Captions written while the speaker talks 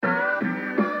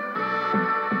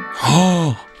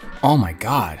Oh my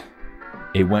God.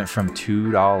 It went from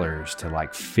 $2 to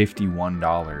like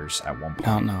 $51 at one point.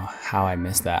 I don't know how I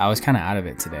missed that. I was kind of out of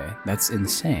it today. That's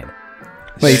insane.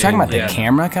 Wait, you're talking about the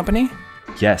camera company?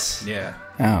 Yes. Yeah.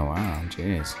 Oh, wow.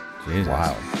 Jeez. Jesus.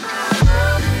 Wow.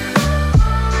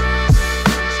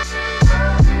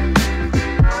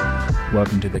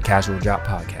 Welcome to the Casual Job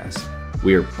Podcast.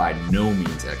 We are by no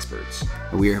means experts.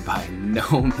 We are by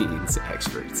no means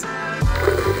experts.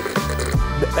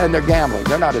 And they're gambling.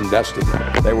 They're not investing.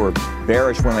 They were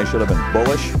bearish when they should have been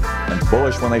bullish, and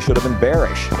bullish when they should have been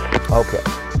bearish. Okay.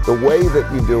 The way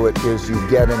that you do it is you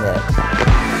get an edge.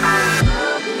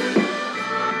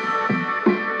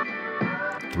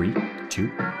 3, 2,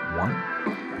 1,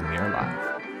 and we are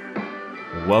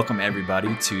live. Welcome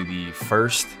everybody to the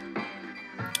first,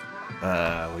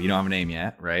 you don't have a name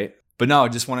yet, right? But no,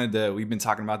 just wanted to, we've been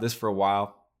talking about this for a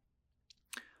while.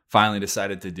 Finally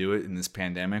decided to do it in this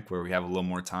pandemic where we have a little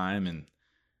more time and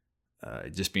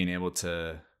just being able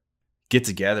to get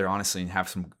together, honestly, and have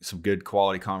some good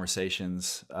quality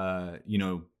conversations,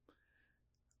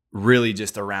 really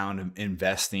just around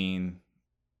investing,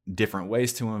 different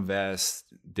ways to invest,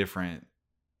 different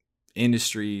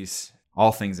industries,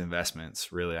 all things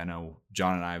investments, really. I know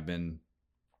John and I have been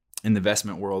in the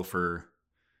investment world for,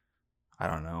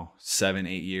 7,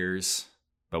 8 years,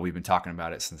 but we've been talking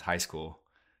about it since high school.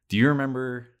 Do you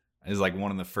remember, it was like one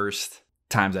of the first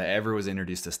times I ever was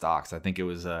introduced to stocks. I think it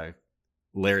was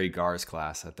Larry Garr's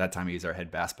class. At that time, he was our head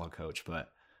basketball coach.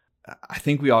 But I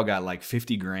think we all got like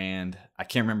 50 grand. I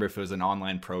can't remember if it was an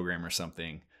online program or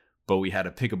something, but we had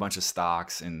to pick a bunch of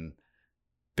stocks and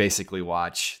basically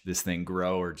watch this thing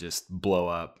grow or just blow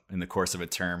up in the course of a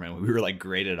term. And we were like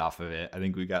graded off of it. I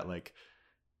think we got like,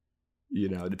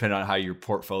 depending on how your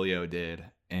portfolio did.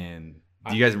 And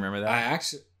do you guys remember that?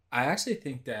 I actually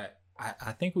think that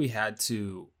I think we had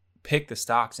to pick the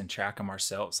stocks and track them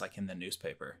ourselves, like in the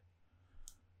newspaper.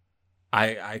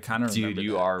 I kind of remember. Dude,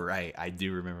 you that. are right. I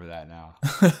do remember that now.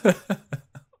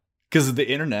 Because the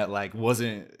internet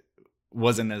wasn't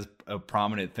as a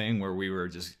prominent thing where we were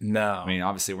just. No. I mean,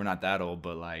 obviously we're not that old,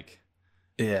 but like.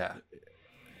 Yeah.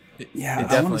 Yeah, it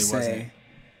definitely wasn't.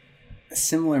 A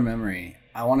similar memory.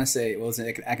 I want to say it was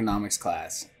an economics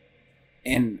class.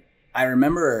 And I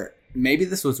remember, maybe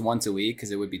this was once a week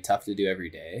because it would be tough to do every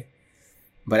day.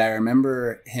 But I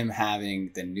remember him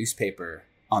having the newspaper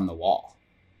on the wall,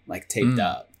 like taped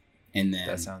up. And then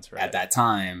that sounds right. At that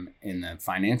time in the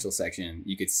financial section,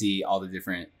 you could see all the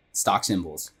different stock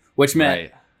symbols, which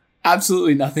meant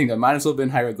absolutely nothing. It might as well have been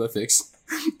hieroglyphics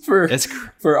for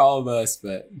all of us.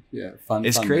 But yeah, fun.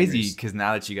 It's fun crazy because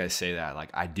now that you guys say that, like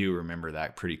I do remember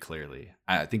that pretty clearly.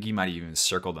 I think you might have even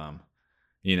circled them.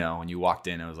 When you walked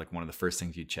in, it was like one of the first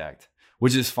things you checked,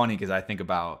 which is funny because I think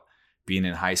about being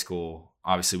in high school.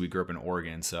 Obviously, we grew up in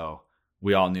Oregon, so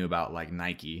we all knew about like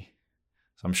Nike.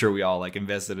 So I'm sure we all like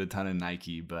invested a ton in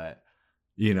Nike, but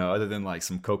other than like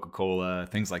some Coca-Cola,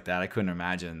 things like that, I couldn't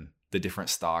imagine the different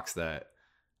stocks that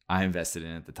I invested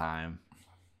in at the time.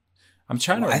 I'm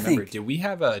trying to remember. Did we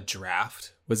have a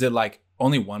draft? Was it like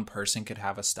only one person could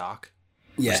have a stock?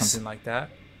 Yes. Or something like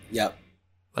that? Yep.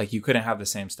 Like you couldn't have the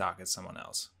same stock as someone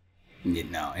else.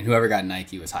 No, and whoever got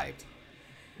Nike was hyped.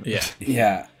 Yeah.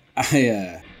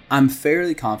 Yeah. I'm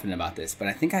fairly confident about this, but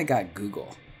I think I got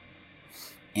Google.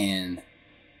 And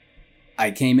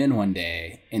I came in one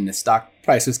day and the stock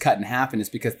price was cut in half, and it's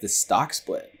because the stock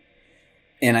split.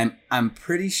 And I'm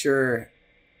pretty sure,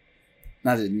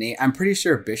 I'm pretty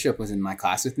sure Bishop was in my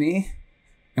class with me,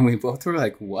 and we both were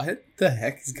like, what the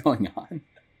heck is going on?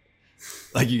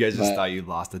 Like you guys just thought you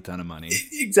lost a ton of money.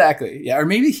 Exactly. Yeah. Or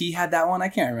maybe he had that one. I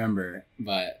can't remember.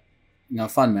 But,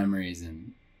 fun memories.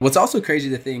 And what's also crazy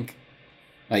to think,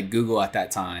 like Google at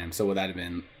that time. So would that have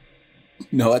been,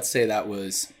 let's say that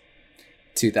was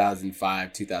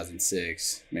 2005,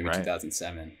 2006, maybe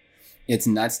 2007. It's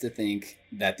nuts to think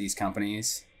that these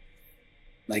companies,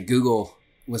 like Google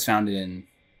was founded in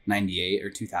 98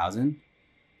 or 2000,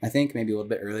 I think, maybe a little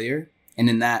bit earlier. And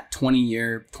in that 20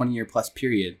 year plus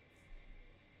period,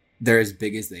 they're as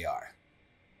big as they are.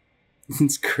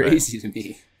 It's crazy to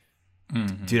me.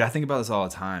 Mm-hmm. Dude, I think about this all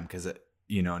the time because,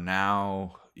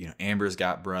 now, Amber's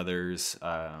got brothers,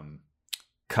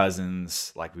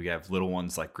 cousins, like we have little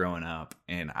ones like growing up.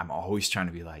 And I'm always trying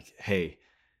to be like, hey,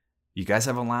 you guys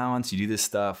have allowance, you do this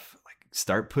stuff, like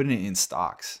start putting it in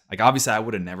stocks. Like obviously I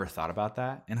would have never thought about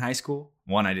that in high school.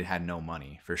 One, I had no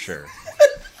money for sure.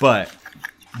 but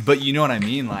you know what I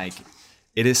mean? Like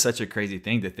it is such a crazy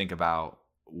thing to think about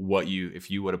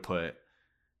if you would have put,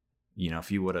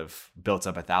 if you would have built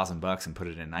up $1,000 and put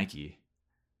it in Nike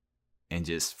and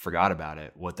just forgot about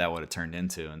it, what that would have turned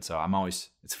into. And so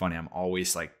it's funny. I'm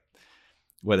always like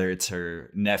whether it's her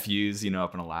nephews,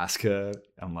 up in Alaska.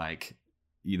 I'm like,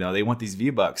 they want these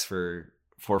V-Bucks for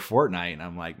Fortnite. And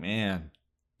I'm like, man,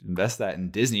 invest that in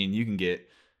Disney and you can get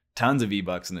tons of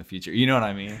V-Bucks in the future. You know what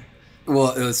I mean?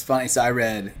 Well, it was funny. So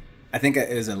I think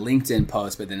it was a LinkedIn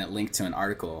post, but then it linked to an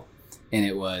article. And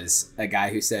it was a guy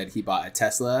who said he bought a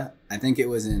Tesla. I think it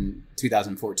was in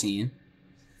 2014.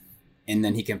 And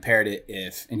then he compared it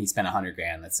and he spent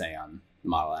 $100,000, let's say, on the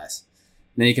Model S.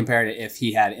 And then he compared it if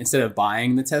he had, instead of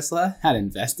buying the Tesla, had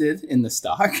invested in the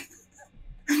stock.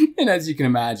 And as you can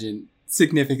imagine,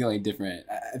 significantly different.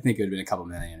 I think it would have been a couple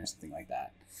million or something like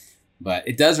that. But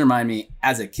it does remind me,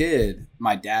 as a kid,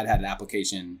 my dad had an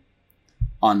application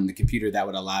on the computer that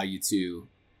would allow you to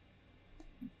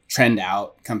trend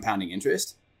out compounding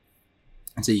interest.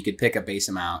 And so you could pick a base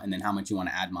amount and then how much you want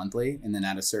to add monthly. And then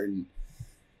at a certain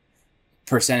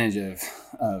percentage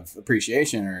of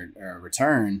appreciation or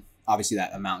return, obviously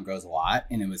that amount grows a lot.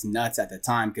 And it was nuts at the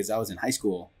time because I was in high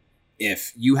school.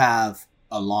 If you have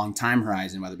a long time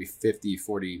horizon, whether it be 50,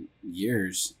 40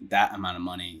 years, that amount of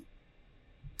money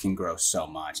can grow so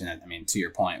much. And I mean, to your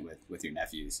point with your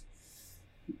nephews.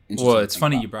 Well, it's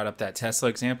funny you brought up that Tesla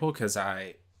example because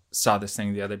I saw this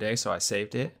thing the other day, so I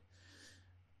saved it.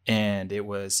 And it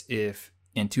was if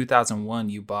in 2001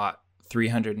 you bought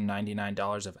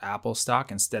 $399 of Apple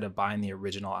stock instead of buying the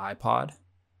original iPod,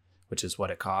 which is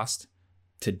what it cost,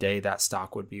 today that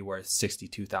stock would be worth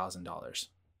 $62,000.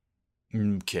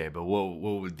 Okay, but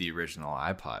what would the original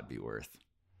iPod be worth?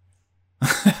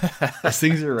 Those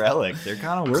things are relic. They're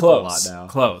kind of worth a lot now.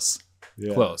 Close.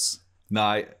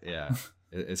 No,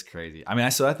 it's crazy. I mean, I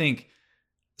think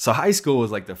high school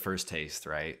was like the first taste,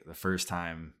 right? The first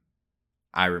time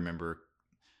I remember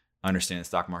understanding the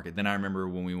stock market. Then I remember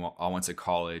when we all went to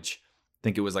college. I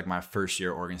think it was like my first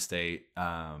year at Oregon State.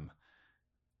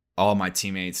 All my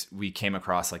teammates, we came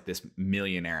across like this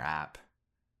millionaire app,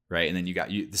 right? And then you got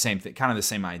the same thing, kind of the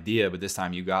same idea, but this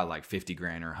time you got like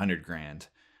 $50,000 or $100,000.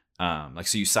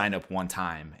 So you signed up one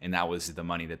time and that was the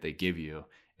money that they give you.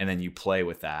 And then you play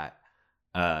with that.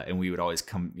 And we would always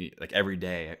come like every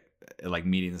day, like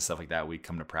meetings and stuff like that. We'd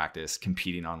come to practice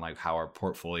competing on like how our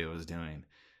portfolio was doing.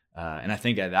 And I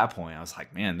think at that point I was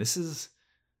like, man, this is,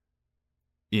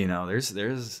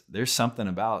 there's something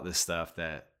about this stuff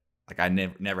that like I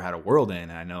never had a world in.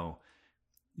 And I know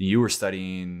you were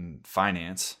studying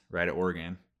finance, right, at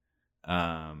Oregon.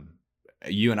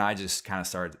 You and I just kind of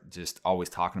started just always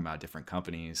talking about different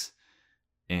companies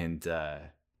and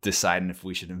deciding if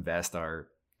we should invest our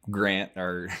grant,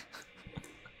 our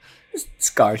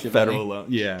scholarship federal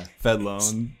money. loan, fed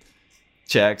loan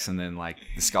checks, and then like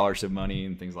the scholarship money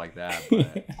and things like that.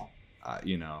 But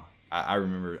I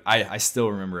remember, I still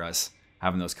remember us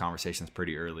having those conversations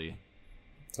pretty early.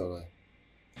 Totally.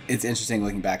 It's interesting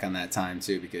looking back on that time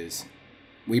too, because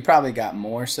we probably got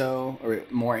more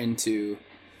into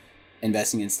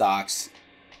investing in stocks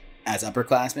as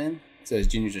upperclassmen, so as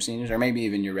juniors or seniors, or maybe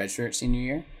even your redshirt senior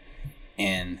year,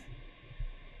 and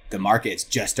the markets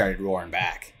just started roaring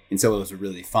back. And so it was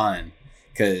really fun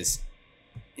because,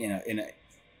 in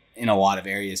a lot of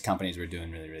areas, companies were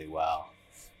doing really, really well.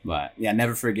 But yeah,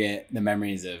 never forget the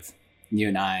memories of you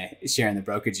and I sharing the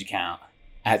brokerage account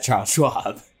at Charles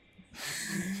Schwab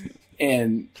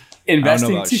and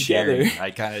investing together. Sharing.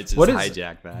 I kind of just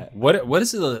hijacked that. What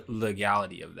is the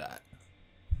legality of that?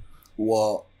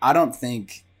 Well, I don't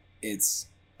think it's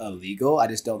illegal. I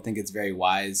just don't think it's very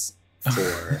wise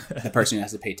for the person who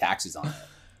has to pay taxes on it.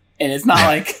 And it's not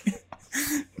like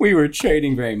we were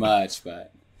trading very much,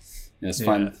 but it was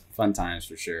fun times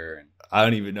for sure. I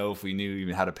don't even know if we knew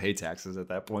even how to pay taxes at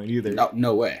that point either.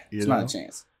 No way. It's not a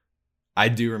chance. I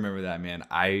do remember that, man.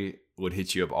 I would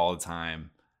hit you up all the time.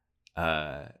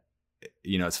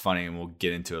 It's funny, and we'll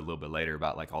get into it a little bit later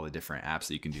about like all the different apps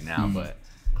that you can do now, but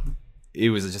it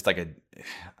was just like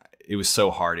it was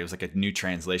so hard. It was like a new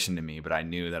translation to me, but I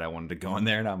knew that I wanted to go in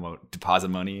there and I'm gonna deposit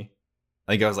money.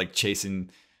 I think it was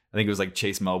like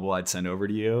Chase Mobile I'd send over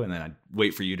to you, and then I'd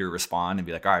wait for you to respond and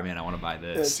be like, all right, man, I want to buy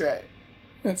this.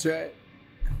 That's right.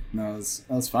 No, that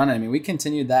was fun. I mean, we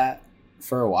continued that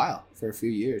for a few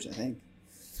years, I think.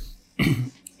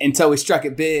 Until we struck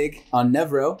it big on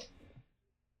Nevro.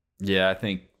 Yeah, I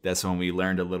think that's when we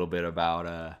learned a little bit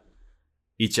about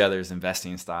each other's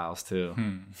investing styles too.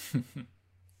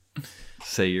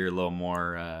 Say you're a little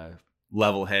more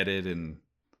level-headed and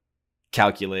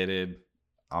calculated.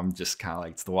 I'm just kind of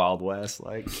like, it's the Wild West.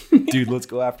 Like, dude, let's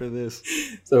go after this.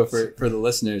 So for the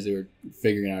listeners who are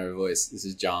figuring out our voice, this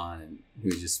is John, and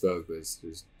who just spoke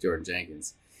was Jordan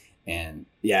Jenkins. And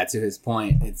yeah, to his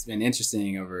point, it's been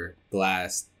interesting over the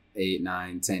last 8,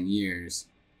 9, 10 years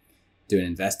doing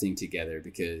investing together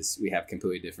because we have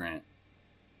completely different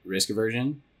risk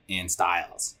aversion and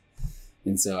styles.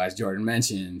 And so, as Jordan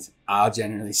mentioned, I'll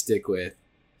generally stick with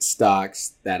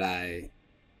stocks that I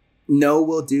know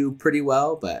will do pretty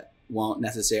well, but won't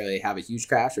necessarily have a huge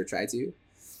crash or try to.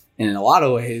 And in a lot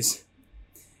of ways,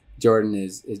 Jordan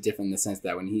is different in the sense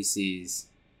that when he sees,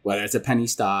 whether it's a penny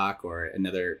stock or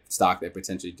another stock that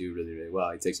potentially do really, really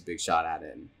well, he takes a big shot at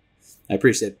it. And I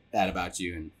appreciate that about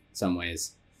you in some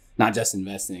ways, not just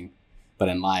investing, but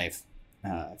in life.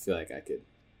 I feel like I could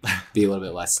be a little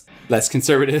bit less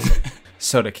conservative.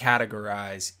 So to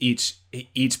categorize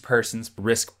each person's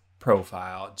risk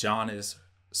profile, John is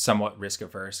somewhat risk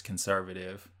averse,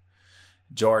 conservative.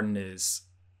 Jordan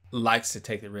likes to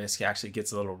take the risk. He actually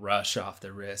gets a little rush off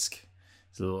the risk.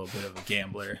 He's a little bit of a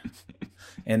gambler.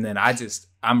 And then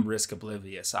I'm risk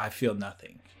oblivious. I feel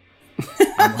nothing.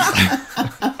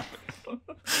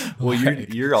 Well,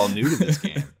 you're all new to this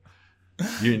game.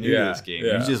 You're new to this game.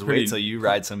 You just wait till you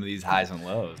ride some of these highs and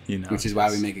lows. Which is why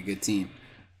we make a good team.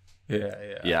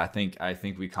 Yeah. I think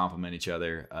we complement each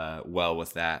other well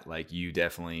with that. Like, you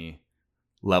definitely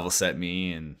level set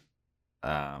me, and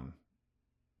I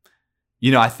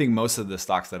think most of the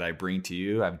stocks that I bring to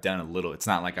you, I've done a little. It's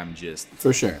not like I'm just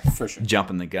for sure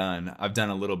jumping the gun. I've done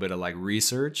a little bit of like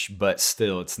research, but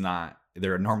still, it's not.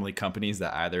 There are normally companies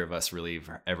that either of us really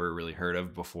ever really heard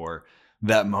of before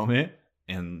that moment.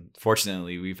 And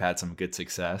fortunately, we've had some good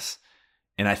success.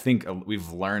 And I think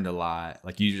we've learned a lot.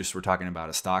 Like, you just were talking about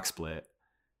a stock split,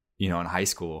 in high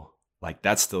school. Like,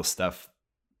 that's still stuff,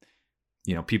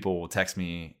 people will text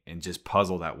me and just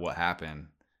puzzled at what happened.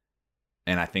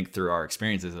 And I think through our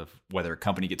experiences of whether a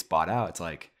company gets bought out, it's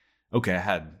like, okay, I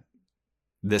had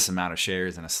this amount of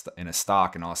shares in a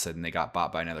stock, and all of a sudden they got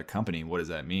bought by another company. What does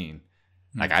that mean?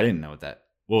 Mm-hmm. Like, I didn't know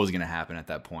what was going to happen at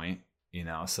that point,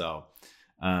 So,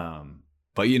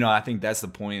 but I think that's the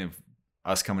point of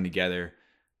us coming together.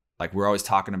 Like, we're always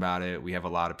talking about it. We have a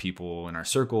lot of people in our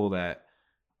circle that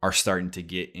are starting to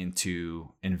get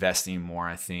into investing more.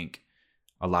 I think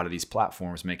a lot of these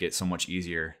platforms make it so much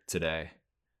easier today.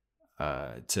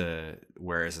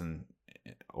 Whereas in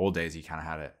old days, you kind of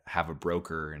had to have a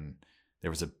broker, and there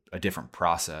was a different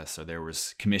process, or there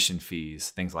was commission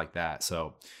fees, things like that.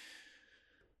 So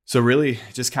really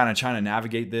just kind of trying to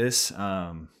navigate this,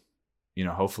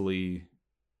 hopefully,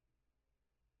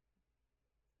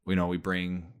 we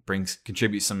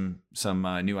contribute some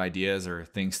new ideas or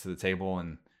things to the table,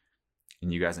 and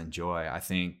you guys enjoy. I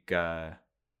think, I'm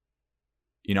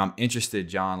interested,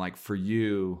 John, like, for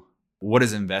you, what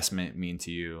does investment mean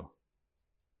to you?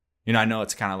 I know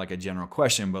it's kind of like a general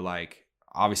question, but like,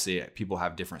 obviously people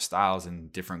have different styles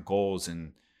and different goals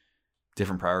and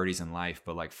different priorities in life.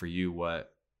 But like, for you,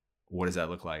 what does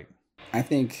that look like? I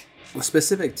think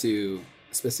specific to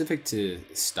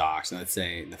stocks, and let's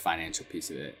say the financial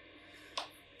piece of it,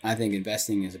 I think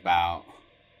investing is about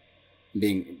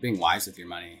being wise with your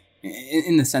money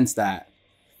in the sense that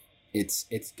it's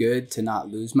good to not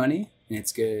lose money. And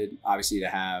it's good, obviously, to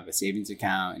have a savings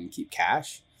account and keep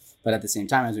cash. But at the same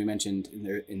time, as we mentioned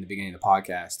in the beginning of the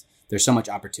podcast, there's so much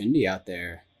opportunity out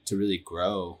there to really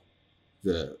grow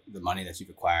the money that you've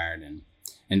acquired. And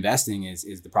investing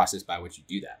is the process by which you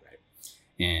do that, right?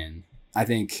 And I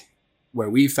think where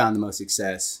we've found the most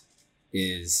success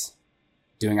is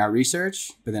doing our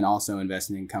research, but then also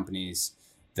investing in companies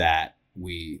that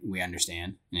we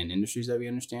understand and in industries that we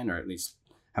understand, or at least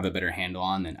have a better handle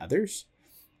on than others.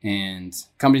 And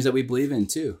companies that we believe in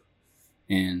too.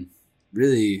 And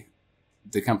really,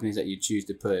 the companies that you choose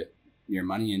to put your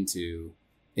money into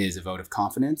is a vote of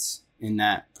confidence in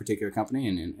that particular company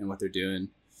and what they're doing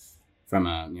from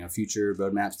a future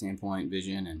roadmap standpoint,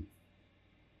 vision.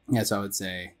 And so I would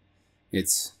say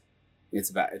it's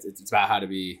about how to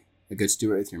be a good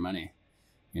steward with your money,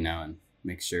 and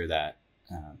make sure that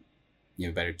you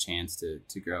have a better chance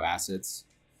to grow assets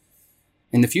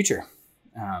in the future.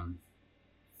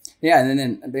 And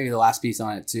then maybe the last piece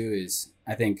on it too is,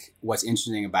 I think what's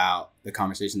interesting about the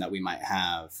conversation that we might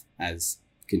have as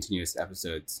continuous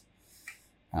episodes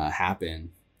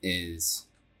happen is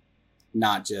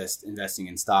not just investing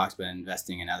in stocks, but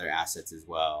investing in other assets as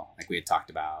well. Like we had talked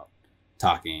about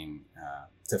talking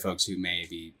to folks who may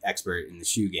be expert in the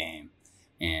shoe game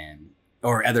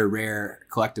or other rare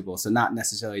collectibles. So not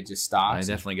necessarily just stocks.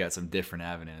 I definitely got some different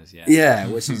avenues. Yeah. Yeah.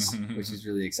 Which is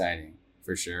really exciting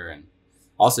for sure. And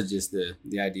also just the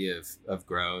idea of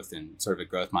growth and sort of a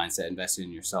growth mindset, investing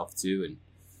in yourself too, and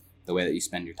the way that you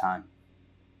spend your time.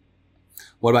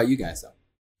 What about you guys though?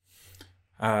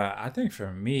 I think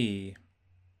for me,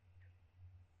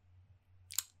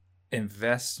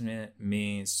 investment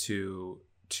means to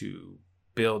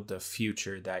build the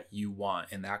future that you want.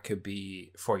 And that could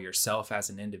be for yourself as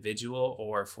an individual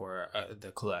or for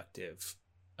the collective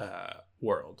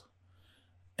world.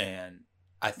 And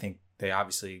I think they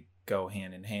obviously go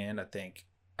hand in hand. I think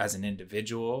as an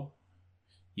individual,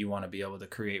 you want to be able to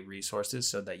create resources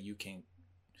so that you can,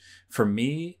 for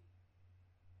me,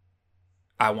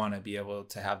 I want to be able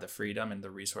to have the freedom and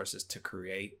the resources to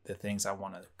create the things I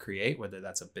want to create, whether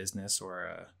that's a business or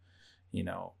a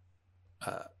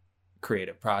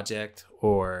creative project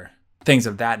or things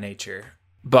of that nature.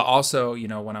 But also,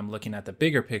 when I'm looking at the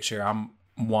bigger picture, I'm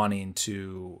wanting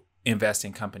to invest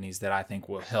in companies that I think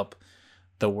will help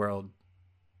the world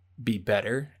be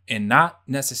better, and not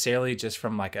necessarily just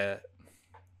from like a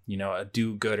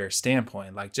do-gooder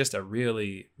standpoint, like just a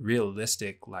really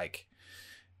realistic, like,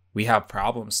 we have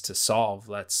problems to solve.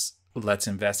 Let's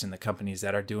invest in the companies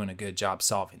that are doing a good job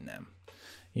solving them.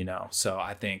 So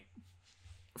I think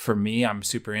for me, I'm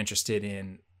super interested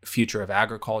in future of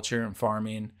agriculture and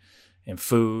farming and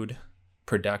food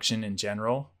production in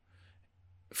general,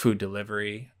 food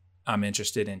delivery. I'm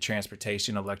interested in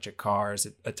transportation, electric cars,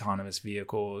 autonomous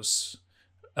vehicles,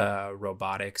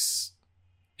 robotics,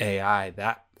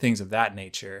 AI, things of that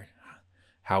nature,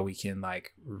 how we can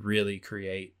like really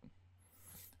create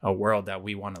a world that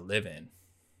we want to live in.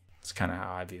 It's kind of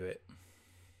how I view it.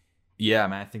 Yeah,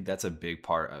 man, I think that's a big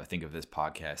part, I think, of this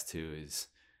podcast too, is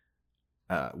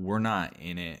we're not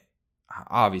in it.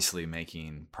 Obviously,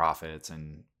 making profits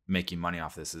and making money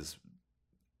off this is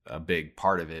a big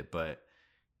part of it, but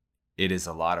it is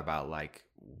a lot about like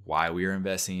why we are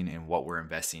investing and what we're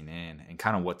investing in and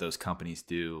kind of what those companies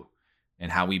do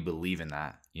and how we believe in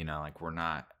that. Like, we're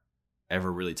not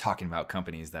ever really talking about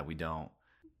companies that we don't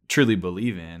truly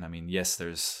believe in. I mean, yes,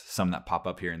 there's some that pop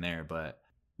up here and there, but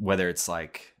whether it's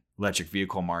like electric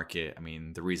vehicle market, I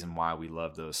mean, the reason why we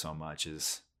love those so much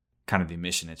is kind of the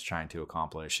mission it's trying to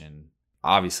accomplish. And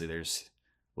obviously there's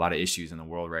a lot of issues in the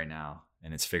world right now,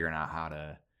 and it's figuring out how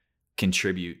to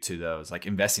contribute to those. Like,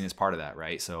 investing is part of that,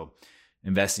 right? So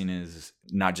investing is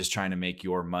not just trying to make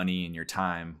your money and your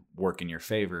time work in your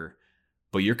favor,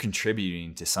 but you're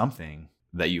contributing to something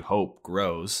that you hope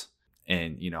grows.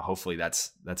 And, hopefully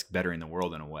that's bettering the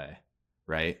world in a way,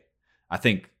 right? I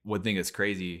think one thing that's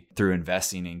crazy through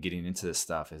investing and getting into this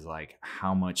stuff is like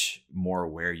how much more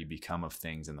aware you become of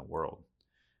things in the world,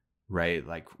 right?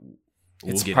 Like,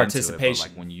 it's participation.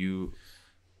 Into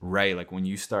it, but when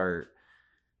you start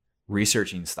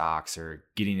researching stocks or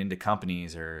getting into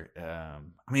companies or,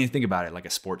 think about it like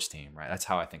a sports team, right? That's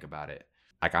how I think about it.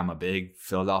 Like, I'm a big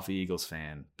Philadelphia Eagles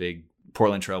fan, big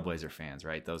Portland Trailblazer fans,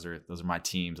 right? Those are my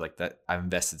teams. Like, that, I've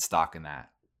invested stock in that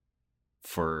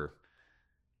for,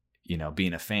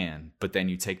 being a fan. But then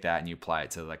you take that and you apply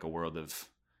it to like a world of,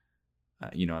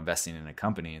 investing in a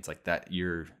company. It's like that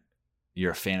you're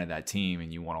a fan of that team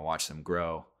and you want to watch them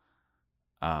grow.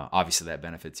 Obviously that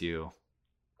benefits you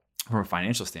from a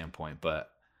financial standpoint,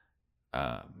 but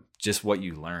just what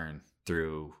you learn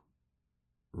through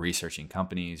researching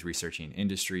companies, researching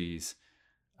industries,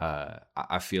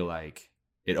 I feel like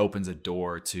it opens a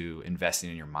door to investing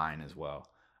in your mind as well.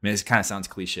 I mean, it kind of sounds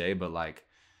cliche, but like,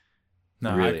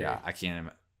 no, really, I can't,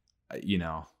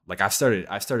 like I've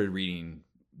started reading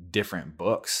different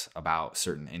books about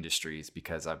certain industries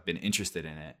because I've been interested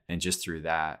in it. And just through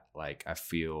that, like, I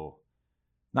feel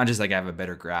not just like I have a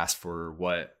better grasp for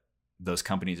what those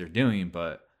companies are doing,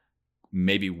 but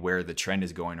maybe where the trend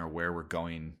is going or where we're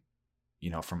going,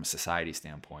 from a society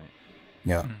standpoint.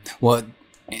 Yeah. Well,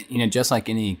 just like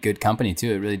any good company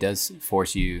too, it really does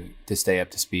force you to stay up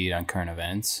to speed on current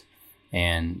events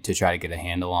and to try to get a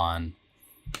handle on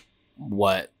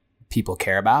what people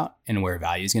care about and where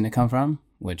value is going to come from,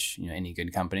 which, any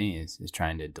good company is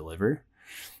trying to deliver.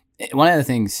 One of the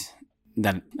things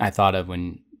that I thought of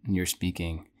when you're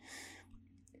speaking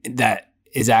that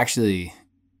is actually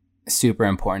super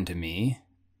important to me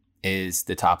is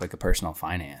the topic of personal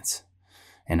finance.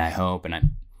 And I hope,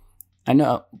 and I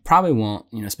know probably won't,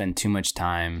 spend too much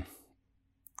time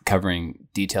covering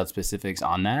detailed specifics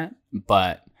on that,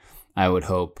 but I would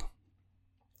hope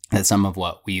that some of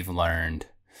what we've learned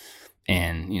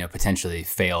and, potentially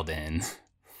failed in,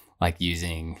 like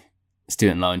using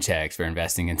student loan checks for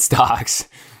investing in stocks,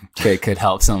 could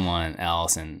help someone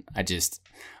else. And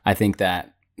I think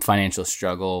that financial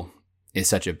struggle is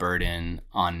such a burden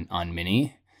on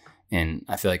many. And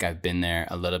I feel like I've been there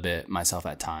a little bit myself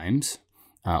at times,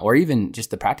 or even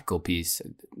just the practical piece.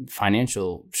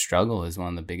 Financial struggle is one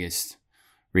of the biggest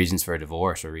reasons for a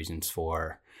divorce or reasons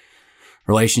for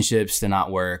relationships to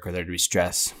not work or there to be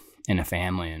stress in a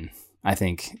family. And I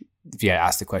think if you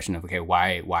ask the question of, okay,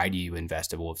 why do you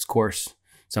invest? Well, of course,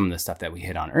 some of the stuff that we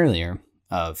hit on earlier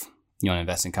of, You want to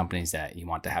invest in companies that you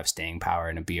want to have staying power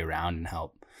and to be around and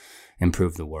help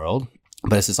improve the world.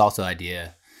 But it's this also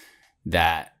idea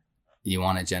that you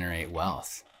want to generate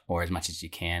wealth, or as much as you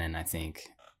can. And I think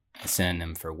a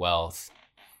synonym for wealth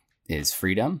is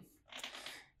freedom.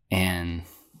 And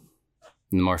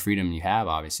the more freedom you have,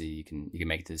 obviously you can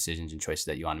make the decisions and choices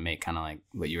that you want to make, kind of like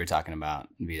what you were talking about,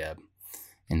 Vida,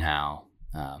 and how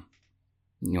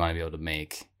you want to be able to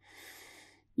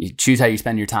you choose how you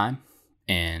spend your time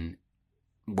and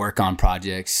work on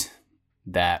projects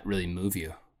that really move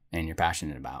you and you're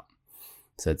passionate about.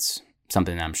 So it's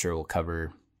something that I'm sure we'll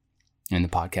cover in the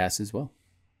podcast as well.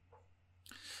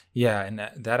 Yeah, and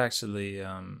that actually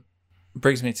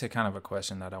brings me to kind of a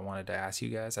question that I wanted to ask you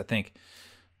guys. I think,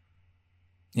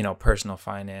 personal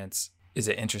finance is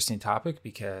an interesting topic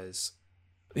because,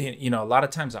 a lot of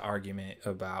times the argument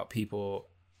about people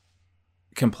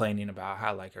complaining about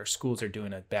how like our schools are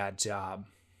doing a bad job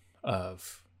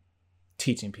of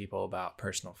teaching people about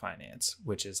personal finance,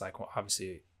 which is like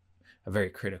obviously a very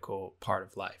critical part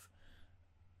of life.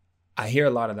 I hear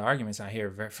a lot of the arguments. I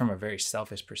hear from a very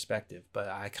selfish perspective, but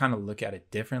I kind of look at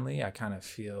it differently. I kind of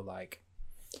feel like,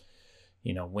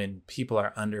 when people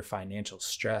are under financial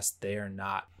stress, they are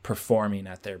not performing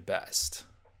at their best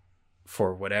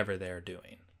for whatever they're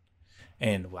doing.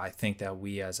 And I think that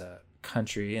we as a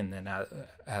country and then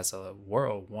as a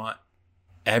world want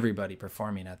everybody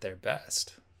performing at their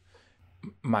best.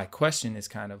 My question is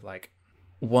kind of like,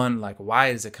 one, like,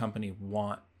 why does a company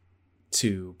want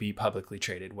to be publicly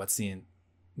traded? What's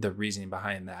the reasoning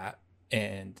behind that?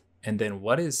 And then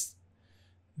what is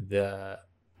the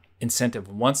incentive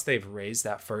once they've raised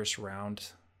that first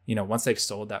round, once they've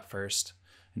sold that first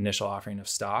initial offering of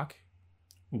stock,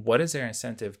 what is their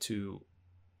incentive to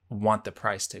want the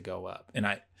price to go up? And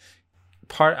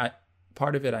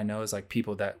part of it I know is like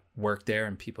people that work there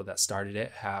and people that started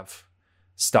it have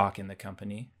stock in the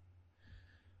company.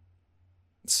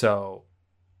 So,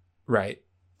 right.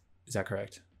 Is that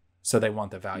correct? So they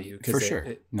want the value because for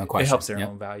sure. No question. It helps their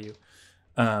own value.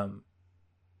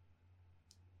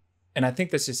 And I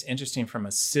think that's just interesting from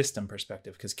a system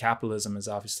perspective because capitalism is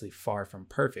obviously far from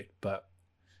perfect. But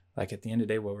like at the end of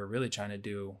the day, what we're really trying to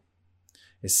do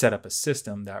is set up a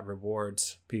system that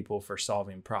rewards people for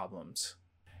solving problems.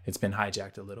 It's been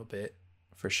hijacked a little bit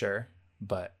for sure.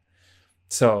 But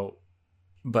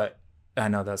I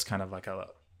know that's kind of like a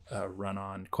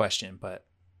run-on question, but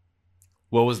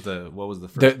what was the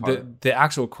first part? The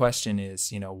actual question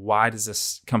is, why does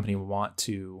this company want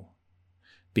to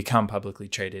become publicly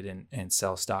traded and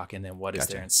sell stock? And then what is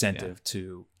their incentive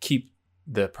to keep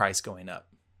the price going up?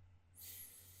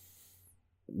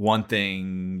 One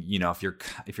thing,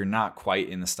 if you're not quite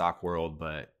in the stock world,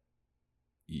 but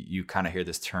you kind of hear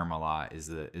this term a lot is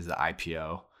the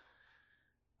IPO.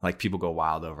 Like people go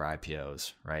wild over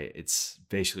IPOs, right? It's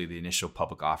basically the initial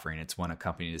public offering. It's when a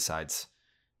company decides,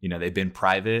 they've been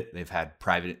private, they've had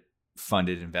private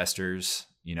funded investors,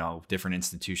 different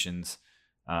institutions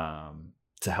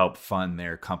to help fund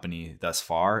their company thus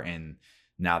far. And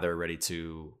now they're ready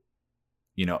to,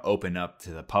 open up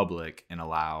to the public and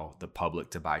allow the public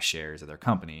to buy shares of their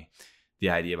company. The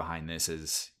idea behind this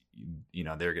is,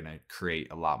 they're going to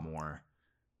create a lot more,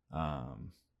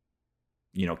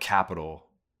 capital,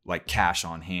 like cash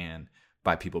on hand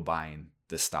by people buying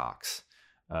the stocks.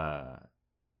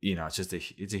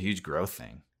 It's a huge growth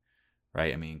thing,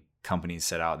 right? I mean, companies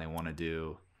set out and they want to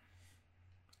do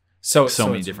so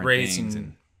many different things.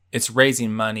 And it's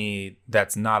raising money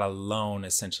that's not a loan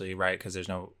essentially, right? Because there's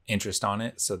no interest on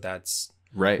it. So that's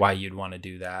right. Why you'd want to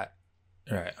do that.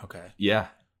 Right. Okay. Yeah.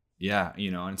 Yeah.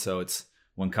 And so it's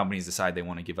when companies decide they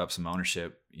want to give up some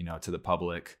ownership, to the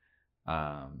public,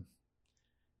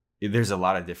 there's a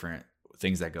lot of different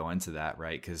things that go into that,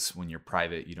 right? Because when you're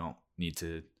private, you don't need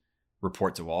to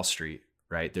report to Wall Street,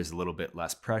 right? There's a little bit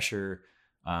less pressure.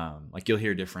 Like you'll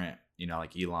hear different,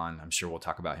 like Elon, I'm sure we'll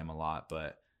talk about him a lot,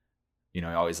 but, he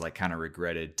always like kind of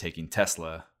regretted taking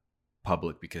Tesla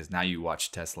public because now you watch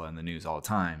Tesla in the news all the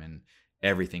time and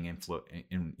everything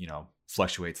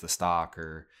fluctuates the stock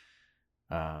or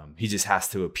he just has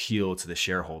to appeal to the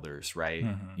shareholders, right?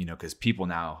 Mm-hmm. Because people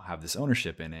now have this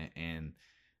ownership in it and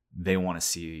they want to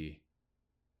see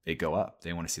it go up.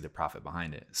 They want to see the profit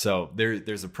behind it. So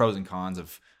there's the pros and cons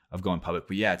of going public.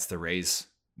 But yeah, it's to raise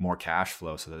more cash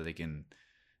flow so that they can,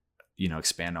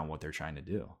 expand on what they're trying to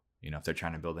do. If they're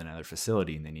trying to build another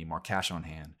facility and they need more cash on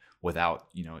hand without,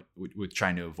 with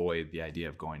trying to avoid the idea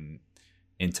of going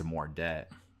into more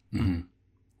debt. Mm-hmm.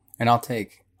 And I'll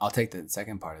take the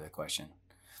second part of the question.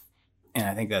 And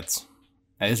I think that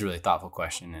is a really thoughtful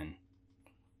question. And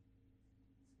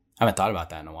I haven't thought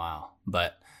about that in a while,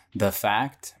 but the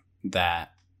fact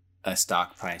that a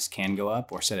stock price can go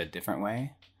up, or said a different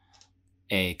way,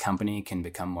 a company can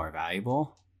become more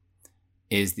valuable,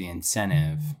 is the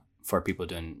incentive for people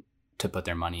to put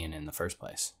their money in the first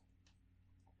place.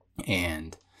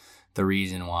 And the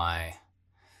reason why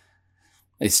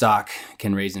a stock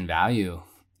can raise in value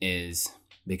is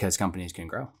because companies can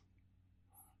grow.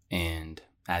 And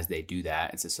as they do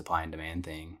that, it's a supply and demand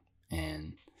thing.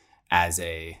 And as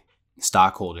a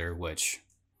stockholder, which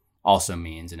also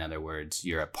means, in other words,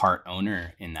 you're a part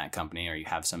owner in that company, or you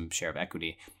have some share of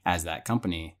equity, as that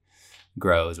company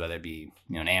grows, whether it be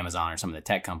an Amazon or some of the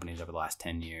tech companies over the last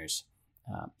 10 years,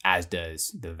 as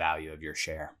does the value of your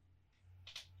share.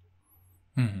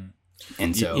 Mm-hmm.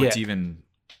 And so it's even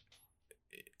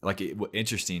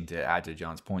interesting to add to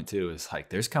John's point too, is like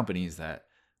there's companies that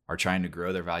are trying to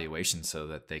grow their valuation so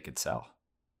that they could sell.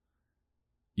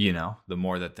 The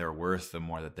more that they're worth, the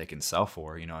more that they can sell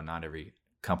for. Not every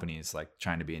company is like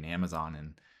trying to be an Amazon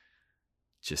and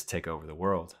just take over the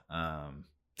world.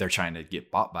 They're trying to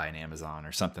get bought by an Amazon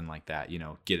or something like that,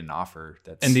 get an offer.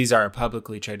 And these are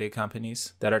publicly traded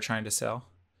companies that are trying to sell?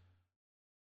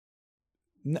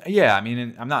 Yeah, I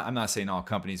mean, I'm not saying all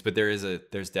companies, but there's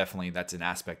definitely, that's an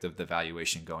aspect of the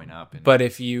valuation going up. But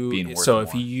if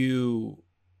you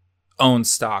own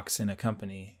stocks in a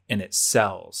company and it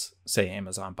sells, say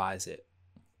Amazon buys it,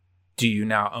 do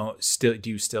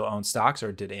you still own stocks,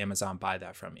 or did Amazon buy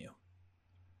that from you?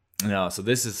 No. So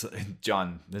this is,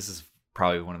 John, this is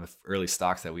probably one of the early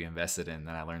stocks that we invested in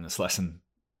that I learned this lesson.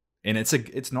 And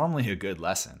it's normally a good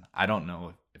lesson. I don't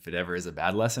know if it ever is a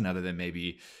bad lesson, other than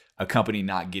maybe a company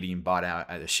not getting bought out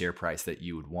at a share price that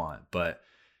you would want. But,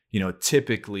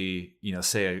 typically,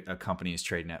 say a company is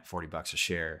trading at $40 a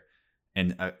share,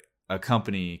 and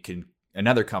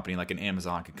another company like an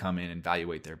Amazon could come in and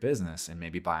evaluate their business and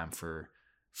maybe buy them for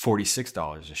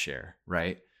 $46 a share,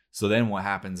 right? So then what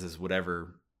happens is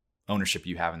whatever ownership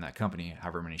you have in that company,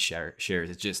 however many shares,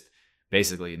 it's just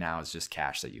basically now it's just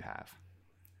cash that you have.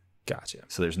 Gotcha.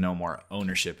 So there's no more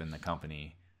ownership in the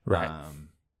company. Right.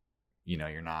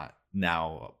 You're not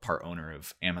now a part owner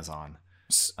of Amazon.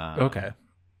 Okay.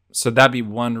 So that'd be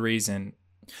one reason,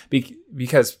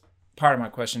 because part of my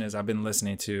question is I've been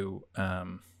listening to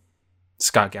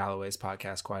Scott Galloway's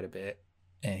podcast quite a bit,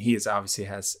 and he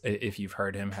has, if you've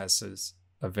heard him, has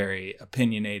a very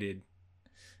opinionated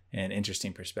and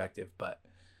interesting perspective. But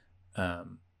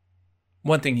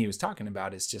one thing he was talking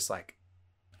about is just like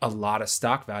a lot of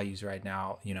stock values right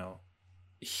now,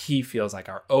 he feels like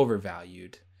are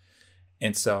overvalued.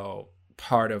 And so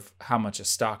part of how much a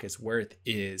stock is worth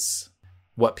is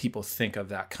what people think of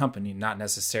that company, not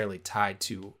necessarily tied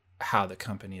to how the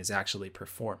company is actually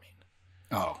performing.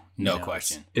 Oh, no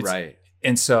question. Right.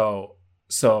 And so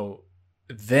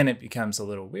then it becomes a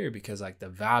little weird, because like the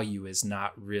value is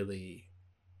not really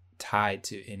tied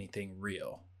to anything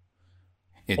real.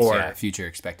 It's future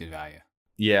expected value.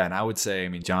 Yeah. And I would say,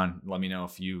 John, let me know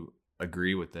if you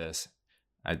agree with this.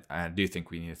 I do think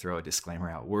we need to throw a disclaimer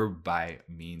out. We're by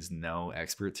means no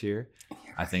experts here.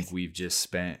 I think we've just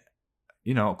spent,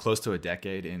 close to a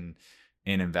decade in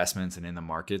investments and in the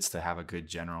markets to have a good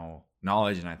general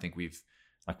knowledge. And I think we've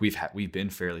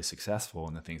been fairly successful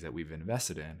in the things that we've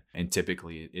invested in. And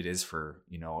typically it is for,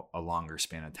 a longer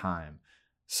span of time.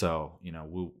 So,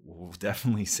 we'll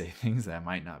definitely say things that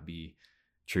might not be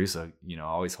true. So,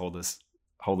 always hold us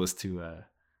to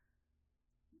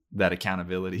that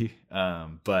accountability.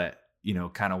 But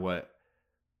kind of what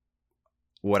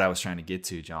I was trying to get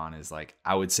to, John, is like,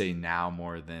 I would say now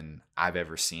more than I've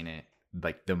ever seen it,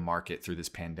 like the market through this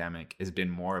pandemic has been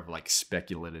more of like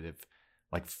speculative,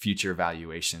 like future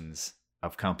valuations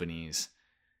of companies,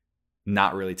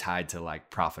 not really tied to like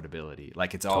profitability.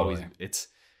 Like it's always,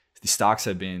 the stocks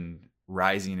have been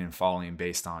rising and falling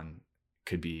based on,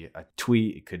 could be a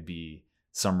tweet, it could be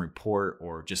some report,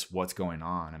 or just what's going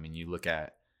on. You look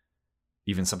at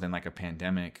even something like a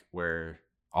pandemic where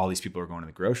all these people are going to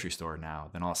the grocery store now,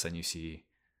 then all of a sudden you see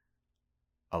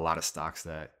a lot of stocks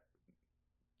that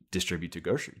distribute to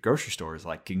grocery stores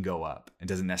like can go up. It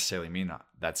doesn't necessarily mean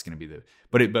that's going to be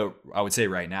but I would say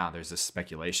right now there's this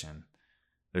speculation.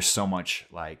 There's so much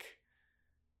like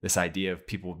this idea of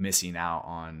people missing out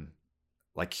on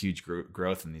like huge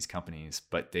growth in these companies,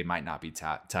 but they might not be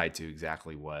tied to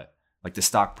exactly what, like the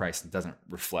stock price doesn't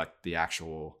reflect the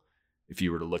actual, if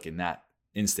you were to look in that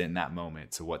instant, in that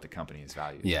moment, to what the company is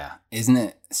valued. Yeah. Isn't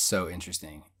it so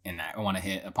interesting? And I want to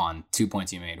hit upon 2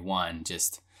 points you made. One,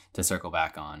 just to circle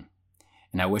back on,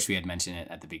 and I wish we had mentioned it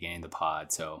at the beginning of the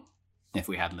pod. So if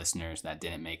we had listeners that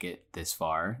didn't make it this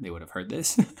far, they would have heard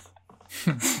this.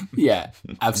 Yeah,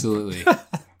 absolutely.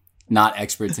 Not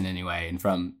experts in any way. And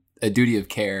from a duty of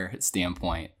care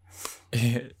standpoint,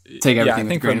 Take everything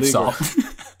with a grain of salt.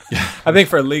 I think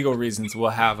for legal reasons, we'll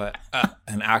have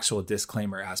an actual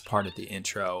disclaimer as part of the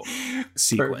intro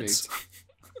sequence.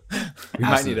 We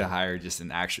might need to hire just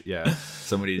an actual,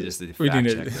 somebody just to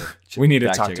we need to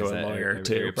talk to a lawyer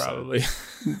too, probably.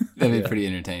 That'd be pretty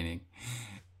entertaining.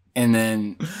 And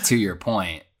then to your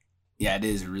point, it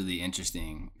is really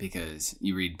interesting because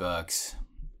you read books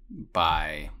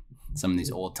by some of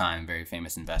these old time, very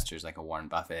famous investors like a Warren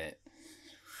Buffett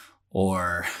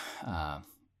or,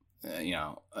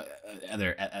 other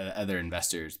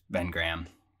investors, Ben Graham,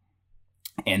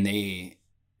 and they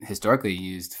historically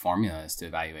used formulas to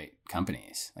evaluate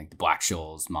companies, like the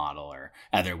Black-Scholes model or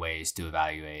other ways to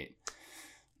evaluate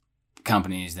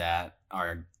companies that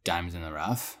are diamonds in the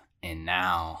rough. And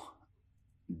now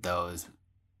those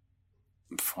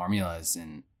formulas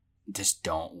and just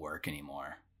don't work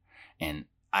anymore. And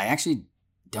I actually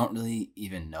don't really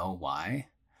even know why,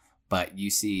 but you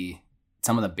see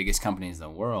some of the biggest companies in the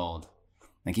world,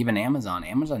 like even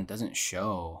Amazon doesn't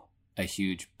show a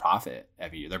huge profit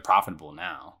every year. They're profitable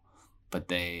now, but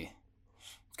they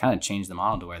kind of changed the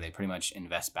model to where they pretty much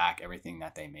invest back everything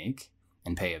that they make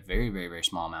and pay a very, very, very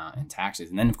small amount in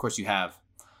taxes. And then of course you have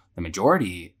the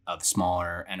majority of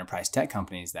smaller enterprise tech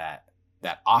companies that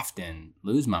often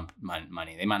lose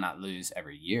money. They might not lose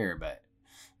every year, but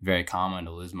very common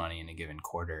to lose money in a given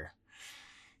quarter.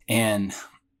 And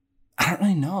I don't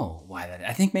really know why that is.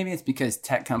 I think maybe it's because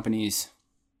tech companies,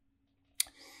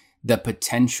 the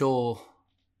potential,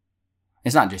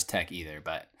 it's not just tech either,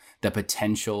 but the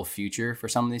potential future for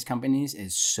some of these companies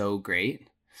is so great.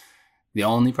 The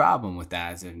only problem with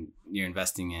that is if you're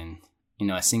investing in,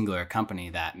 a singular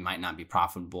company that might not be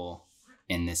profitable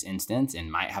in this instance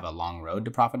and might have a long road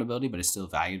to profitability, but is still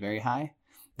valued very high.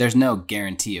 There's no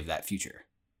guarantee of that future.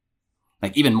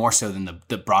 Like even more so than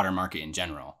the broader market in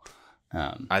general.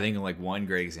 I think like one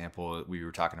great example, we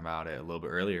were talking about it a little bit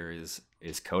earlier, is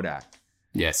Kodak.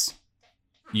 Yes.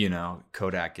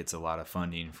 Kodak gets a lot of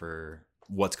funding for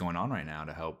what's going on right now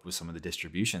to help with some of the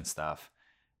distribution stuff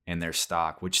and their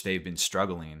stock, which they've been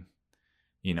struggling,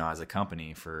 as a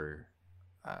company for,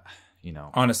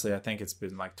 Honestly, I think it's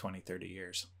been like 20, 30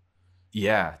 years.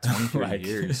 Yeah, 20, 30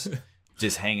 years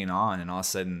just hanging on. And all of a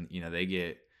sudden, they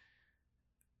get,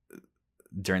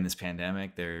 during this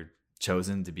pandemic, they're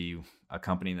chosen to be a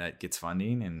company that gets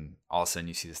funding, and all of a sudden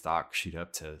you see the stock shoot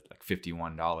up to like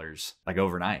 $51 like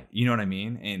overnight. You know what I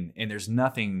mean? And there's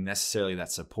nothing necessarily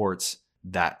that supports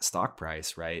that stock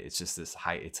price, right? It's just this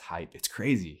hype. It's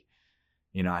crazy.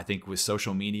 I think with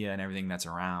social media and everything that's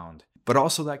around, but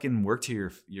also that can work to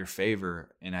your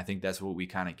favor. And I think that's what we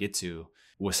kind of get to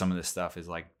with some of this stuff is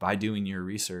like by doing your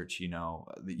research,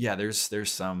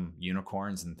 there's some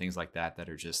unicorns and things like that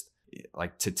are just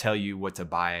like to tell you what to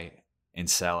buy and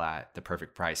sell at the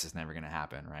perfect price is never going to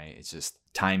happen, right? It's just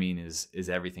timing is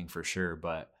everything for sure.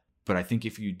 But I think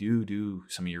if you do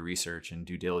some of your research and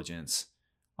due diligence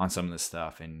on some of this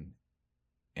stuff and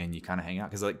you kind of hang out,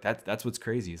 because like that's what's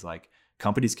crazy is like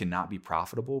companies cannot be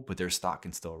profitable, but their stock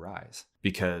can still rise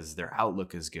because their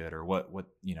outlook is good, or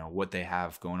what they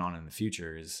have going on in the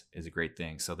future is a great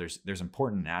thing. So there's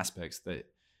important aspects that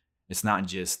it's not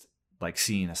just like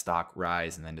seeing a stock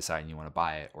rise and then deciding you want to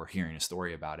buy it or hearing a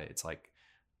story about it. It's like,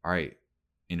 all right,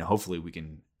 hopefully we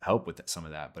can help with some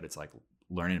of that, but it's like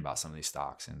learning about some of these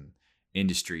stocks and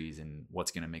industries and what's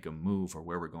going to make them move or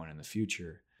where we're going in the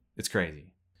future. It's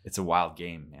crazy. It's a wild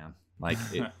game, man. Like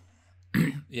it,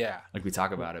 yeah, like we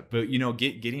talk about it, but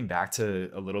getting back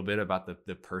to a little bit about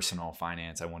the personal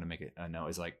finance, I want to make a note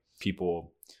is like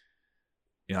people,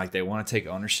 like they want to take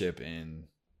ownership in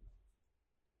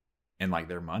like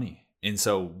their money. And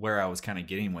so where I was kind of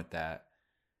getting with that,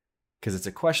 because it's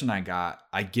a question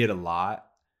I get a lot.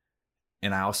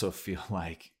 And I also feel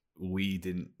like we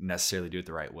didn't necessarily do it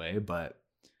the right way, but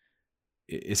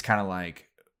it's kind of like,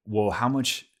 well, how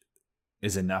much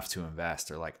is enough to invest?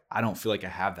 Or like, I don't feel like I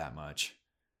have that much.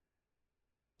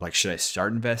 Like, should I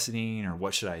start investing or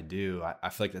what should I do? I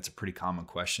feel like that's a pretty common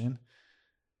question.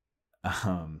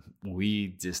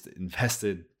 We just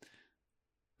invested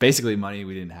basically money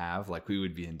we didn't have, like we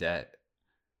would be in debt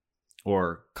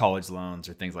or college loans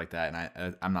or things like that.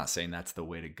 And I'm not saying that's the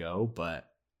way to go, but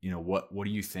what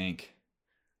do you think,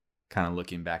 kind of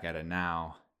looking back at it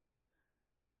now,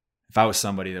 if I was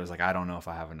somebody that was like, I don't know if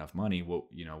I have enough money, what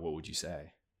would you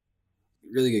say?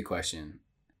 Really good question.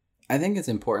 I think it's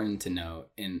important to note,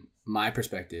 in my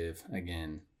perspective,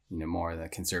 again, more the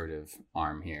conservative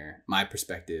arm here, my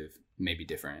perspective may be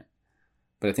different,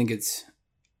 but I think it's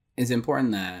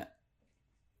important that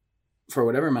for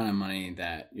whatever amount of money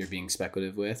that you're being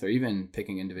speculative with, or even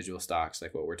picking individual stocks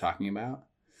like what we're talking about,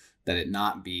 that it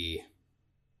not be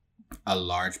a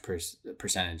large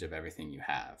percentage of everything you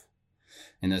have.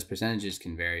 And those percentages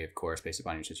can vary, of course, based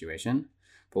upon your situation.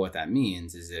 But what that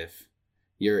means is if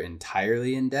you're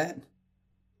entirely in debt,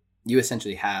 you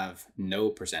essentially have no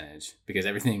percentage because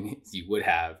everything you would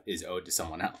have is owed to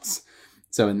someone else.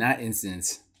 So in that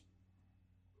instance,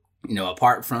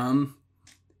 apart from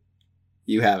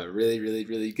you have a really, really,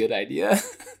 really good idea,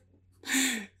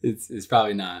 it's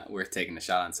probably not worth taking a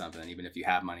shot on something, even if you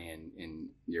have money in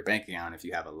your bank account. If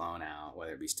you have a loan out,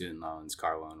 whether it be student loans,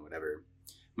 car loan, whatever,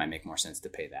 might make more sense to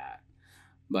pay that.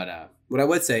 But what I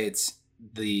would say, it's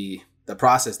the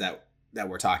process that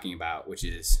we're talking about, which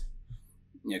is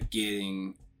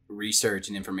getting research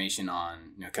and information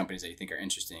on companies that you think are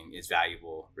interesting, is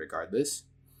valuable regardless.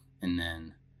 And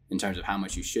then in terms of how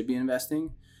much you should be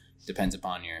investing, depends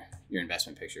upon your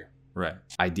investment picture. Right.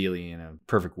 Ideally, in a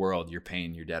perfect world, you're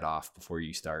paying your debt off before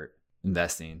you start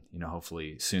investing,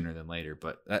 hopefully sooner than later.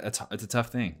 But it's a tough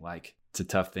thing. Like, it's a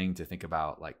tough thing to think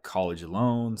about, like college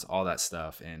loans, all that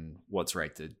stuff, and what's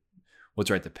right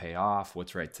to pay off,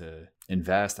 what's right to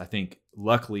invest. I think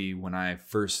luckily when I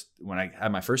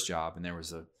had my first job and there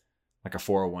was a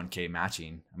 401k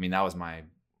matching, I mean, that was my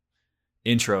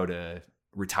intro to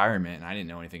retirement, and I didn't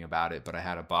know anything about it, but I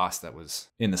had a boss that was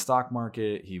in the stock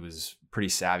market. He was pretty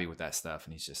savvy with that stuff,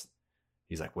 and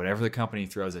he's like, whatever the company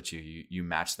throws at you, you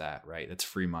match that, right? That's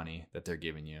free money that they're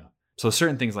giving you. So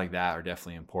certain things like that are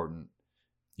definitely important.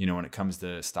 When it comes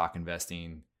to stock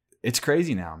investing, it's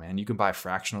crazy now, man. You can buy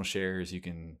fractional shares.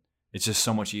 It's just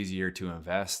so much easier to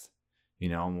invest,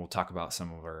 and we'll talk about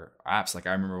some of our apps. Like,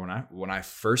 I remember when I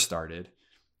first started,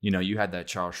 you had that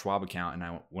Charles Schwab account,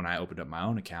 and when I opened up my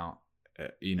own account,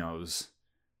 it was,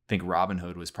 I think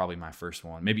Robinhood was probably my first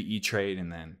one, maybe E-Trade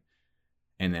and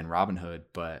then Robinhood.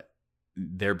 But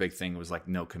their big thing was like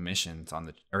no commissions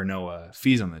no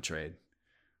fees on the trade,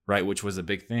 right? Which was a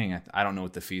big thing. I don't know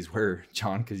what the fees were,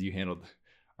 John, because you handled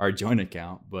our joint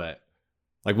account, but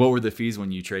like, what were the fees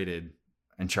when you traded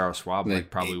in Charles Schwab? Like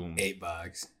probably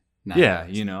 $8. Yeah,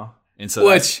 and so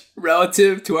which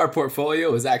relative to our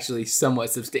portfolio was actually somewhat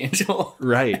substantial,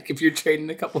 right? Like if you're trading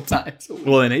a couple times.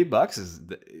 Well, and $8 is,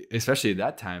 especially at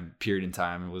that period in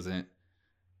time, it wasn't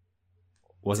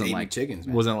like chickens,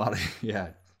 man. Wasn't a lot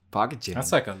of pocket chickens.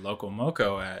 That's like a local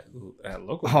moco at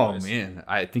local. Oh boys. Man,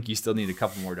 I think you still need a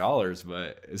couple more dollars,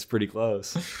 but it's pretty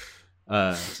close.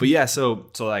 But yeah,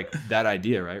 so like that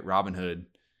idea, right? Robinhood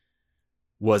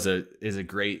is a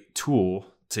great tool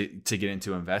to get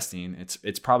into investing.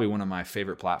 It's probably one of my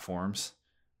favorite platforms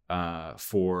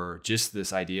for just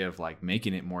this idea of like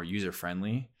making it more user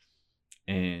friendly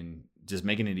and just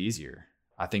making it easier.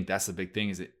 I think that's the big thing,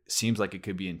 is it seems like it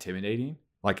could be intimidating.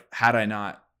 Like, had I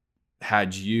not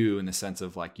had you, in the sense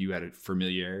of like you had a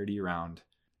familiarity around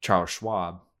Charles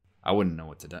Schwab, I wouldn't know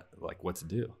what to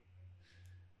do.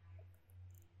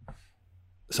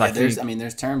 So yeah,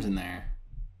 there's terms in there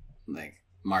like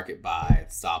market buy,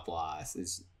 stop loss.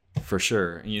 Is for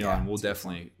sure, and we'll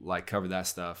definitely like cover that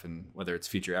stuff, and whether it's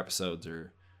future episodes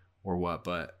or what.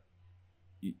 But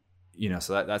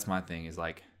so that's my thing, is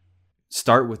like,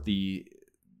 start with the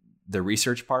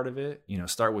research part of it.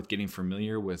 Start with getting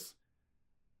familiar with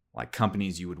like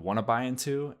companies you would want to buy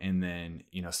into, and then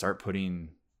start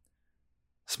putting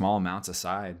small amounts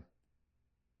aside.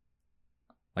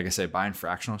 Like I said, buying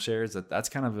fractional shares, that's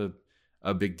kind of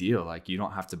a big deal. Like, you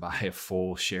don't have to buy a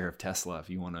full share of Tesla if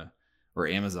you want to, or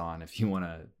Amazon if you want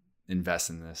to invest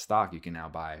in this stock. You can now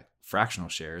buy fractional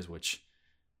shares, which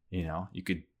you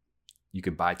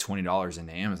could buy $20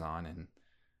 into Amazon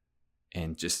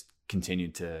and just continue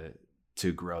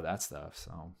to grow that stuff.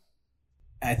 So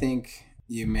I think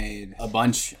you made a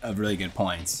bunch of really good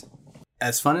points.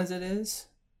 As fun as it is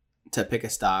to pick a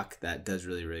stock that does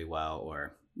really, really well,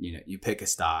 or you pick a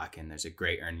stock and there's a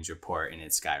great earnings report and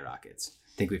it skyrockets.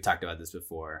 I think we've talked about this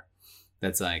before.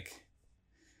 That's like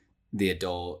the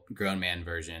adult grown man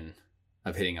version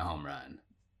of hitting a home run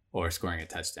or scoring a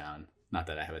touchdown. Not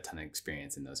that I have a ton of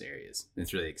experience in those areas.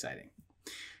 It's really exciting.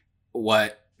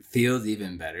 What feels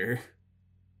even better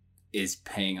is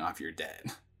paying off your debt,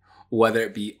 whether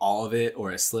it be all of it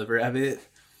or a sliver of it.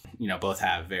 Both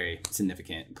have very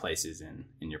significant places in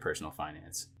your personal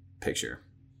finance picture.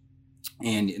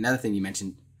 And another thing you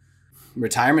mentioned,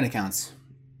 retirement accounts.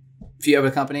 If you have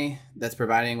a company that's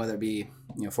providing, whether it be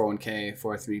 401k,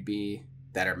 403b,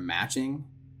 that are matching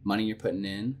money you're putting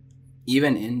in,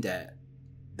 even in debt,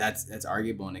 that's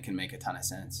arguable, and it can make a ton of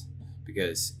sense,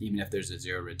 because even if there's a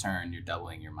zero return, you're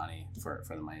doubling your money for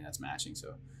the money that's matching. So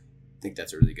I think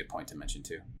that's a really good point to mention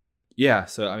too. Yeah.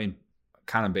 So, I mean,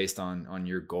 kind of based on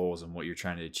your goals and what you're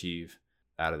trying to achieve,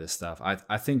 out of this stuff.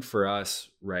 I think for us,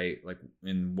 right, like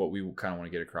in what we kind of want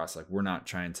to get across, like we're not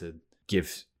trying to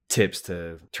give tips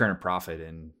to turn a profit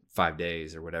in 5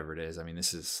 days or whatever it is. I mean,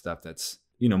 this is stuff that's,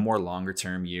 more longer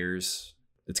term years.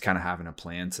 It's kind of having a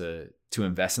plan to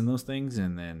invest in those things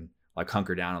and then like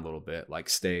hunker down a little bit, like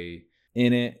stay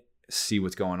in it, see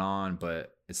what's going on,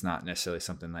 but it's not necessarily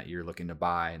something that you're looking to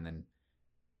buy and then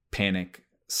panic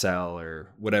sell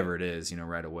or whatever it is,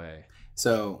 right away.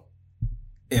 So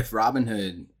if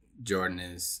Robinhood, Jordan,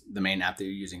 is the main app that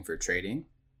you're using for trading,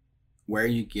 where are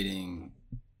you getting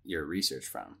your research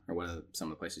from, or what are some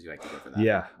of the places you like to go for that?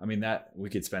 Yeah, I mean, that we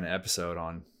could spend an episode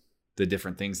on the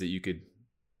different things that you could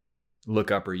look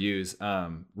up or use.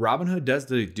 Robinhood does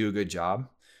do a good job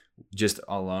just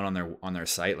alone on their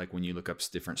site. Like when you look up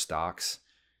different stocks,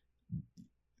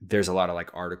 there's a lot of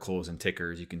like articles and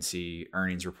tickers. You can see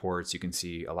earnings reports. You can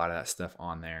see a lot of that stuff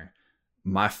on there.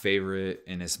 My favorite,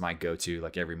 and it's my go-to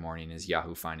like every morning, is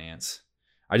Yahoo Finance.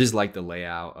 I just like the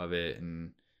layout of it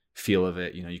and feel of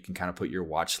it. You can kind of put your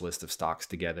watch list of stocks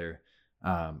together,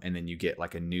 and then you get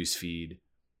like a news feed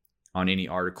on any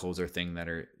articles or thing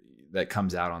that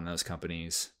comes out on those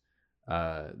companies.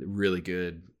 Really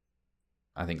good,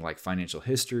 I think, like financial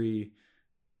history.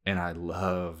 And I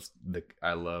love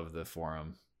the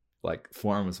forum. Like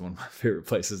forum is one of my favorite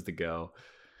places to go.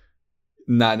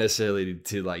 Not necessarily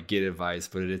to like get advice,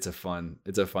 but it's a fun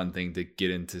thing to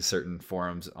get into certain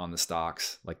forums on the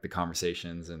stocks, like the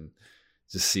conversations, and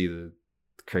just see the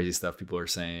crazy stuff people are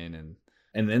saying.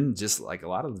 And then just like a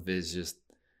lot of it is just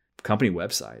company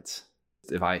websites.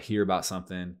 If I hear about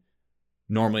something,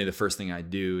 normally the first thing I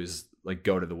do is like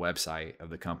go to the website of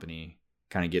the company,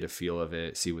 kind of get a feel of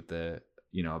it, see what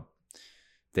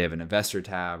they have an investor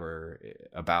tab or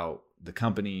about the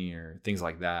company or things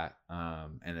like that.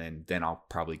 And then I'll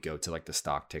probably go to like the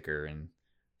stock ticker and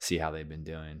see how they've been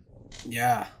doing.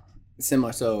 Yeah,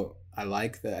 similar. So I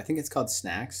think it's called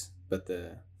Snacks, but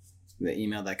the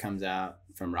email that comes out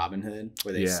from Robinhood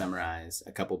where they summarize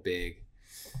a couple big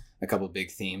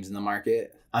themes in the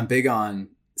market. I'm big on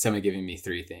someone giving me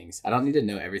 3 things. I don't need to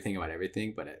know everything about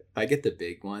everything, but if I get the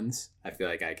big ones, I feel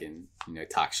like I can,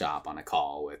 talk shop on a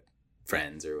call with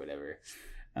friends or whatever.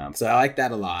 So I like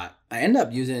that a lot. I end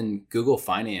up using Google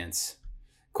Finance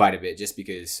quite a bit just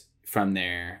because from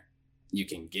there you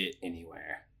can get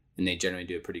anywhere, and they generally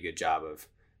do a pretty good job of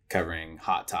covering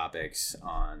hot topics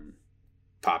on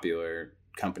popular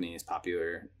companies,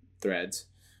 popular threads,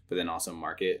 but then also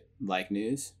market like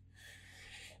news.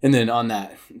 And then on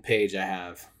that page, I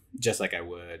have, just like I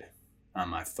would on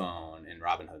my phone in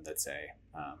Robinhood, let's say,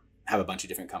 have a bunch of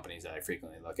different companies that I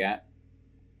frequently look at.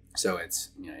 So it's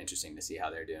interesting to see how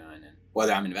they're doing and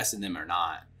whether I'm invested in them or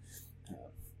not.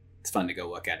 It's fun to go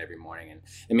look at every morning. And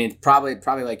I mean, probably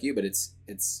like you, but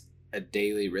it's a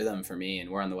daily rhythm for me. And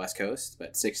we're on the West Coast,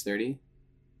 but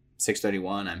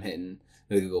 6:31, I'm hitting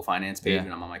the Google Finance page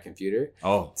when I'm on my computer.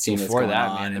 Oh, before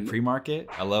that, man, the pre-market.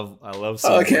 I love.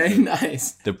 Okay,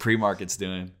 nice. The pre-market's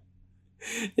doing.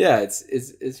 Yeah,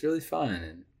 it's really fun,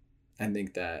 and I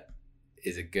think that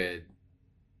is a good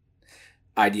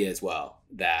idea as well.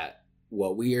 That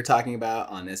what we are talking about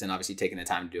on this, and obviously taking the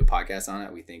time to do a podcast on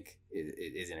it, we think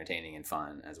it is entertaining and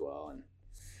fun as well.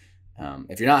 And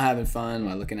if you're not having fun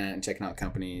while looking at and checking out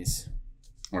companies,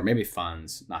 or maybe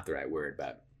fun's not the right word,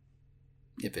 but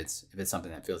if it's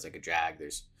something that feels like a drag,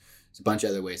 there's a bunch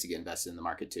of other ways to get invested in the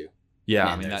market too. Yeah,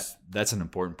 I mean that's an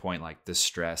important point. Like the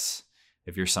stress.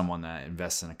 If you're someone that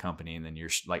invests in a company and then you're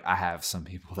like, I have some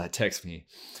people that text me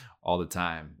all the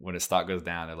time when a stock goes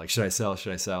down. They're like, should I sell?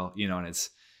 Should I sell? And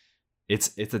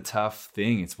it's a tough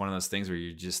thing. It's one of those things where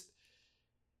you just,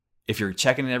 if you're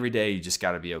checking it every day, you just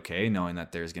got to be okay knowing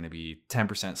that there's going to be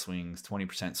 10% swings,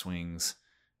 20% swings,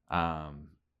 depending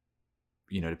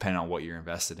on what you're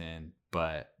invested in.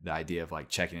 But the idea of like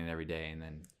checking it every day and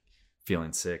then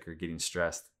feeling sick or getting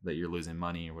stressed that you're losing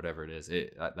money or whatever it is,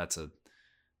 that's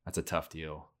a tough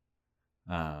deal.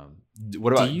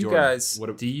 What about you Jordan? guys?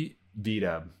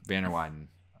 V-Dub, Vanner Wyden?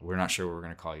 We're not sure what we're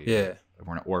gonna call you. Yeah,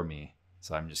 or me.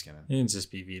 So I'm just gonna. You can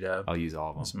just be V-Dub. I'll use all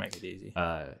of them. Let's make it easy.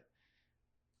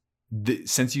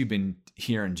 Since you've been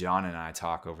hearing John and I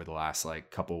talk over the last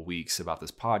like couple of weeks about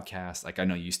this podcast, like I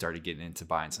know you started getting into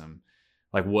buying some.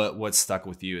 Like what stuck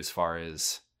with you as far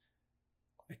as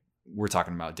like, we're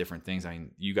talking about different things. I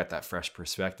mean, you got that fresh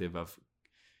perspective of.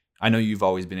 I know you've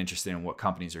always been interested in what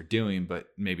companies are doing, but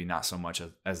maybe not so much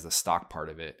as the stock part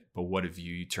of it. But what have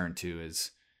you turned to as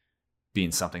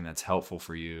being something that's helpful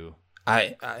for you?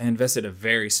 I invested a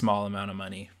very small amount of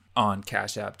money on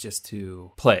Cash App just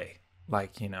to play.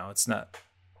 Like, it's not.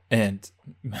 And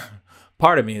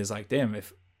part of me is like, damn,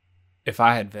 if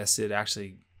I had invested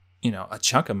actually a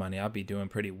chunk of money, I'll be doing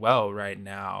pretty well right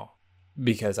now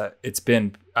because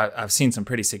I've seen some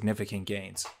pretty significant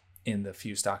gains in the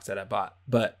few stocks that I bought.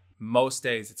 But most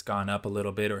days it's gone up a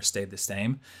little bit or stayed the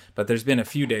same. But there's been a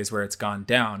few days where it's gone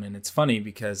down. And it's funny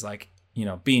because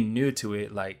being new to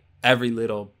it, like every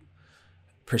little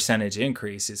percentage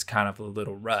increase is kind of a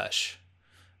little rush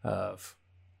of,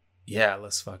 yeah,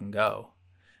 let's fucking go.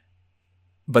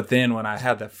 But then when I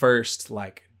had the first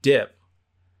like dip,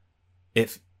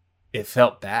 it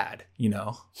felt bad,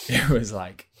 it was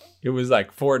like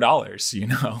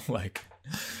 $4, like,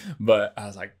 but I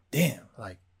was like, damn,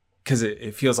 like, cause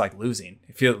it feels like losing.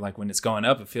 It feels like when it's going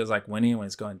up, it feels like winning. When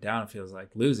it's going down, it feels like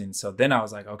losing. So then I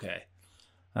was like, okay,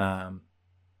 I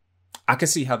could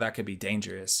see how that could be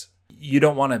dangerous. You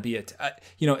don't want to be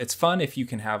it's fun if you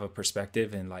can have a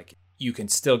perspective and like you can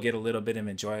still get a little bit of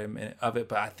enjoyment of it,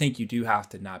 but I think you do have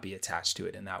to not be attached to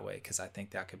it in that way, because I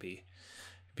think that could be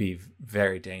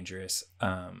very dangerous.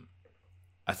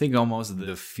 I think almost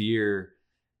the fear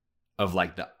of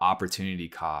like the opportunity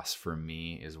cost for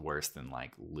me is worse than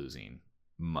like losing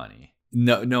money.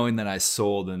 Knowing that I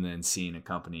sold and then seeing a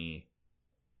company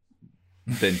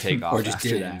then take off or just after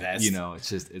didn't that.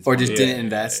 invest. It's or just didn't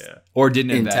invest. Yeah. Or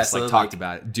didn't invest. Tesla, like talked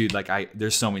about it. Dude, like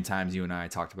there's so many times you and I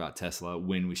talked about Tesla,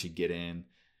 when we should get in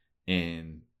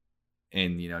and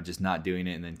just not doing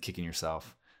it and then kicking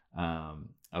yourself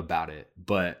about it.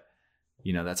 But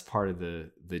that's part of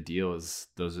the deal, is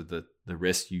those are the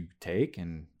risks you take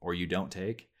or you don't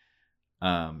take.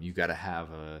 You got to have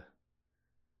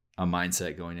a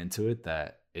mindset going into it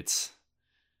that it's,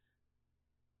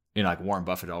 like Warren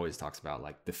Buffett always talks about,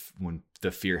 like when the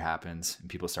fear happens and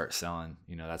people start selling,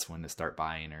 that's when to start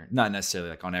buying, or not necessarily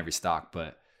like on every stock,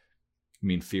 but I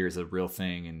mean, fear is a real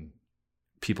thing, and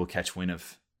people catch wind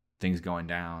of things going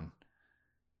down,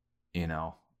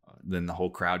 then the whole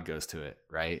crowd goes to it.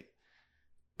 Right.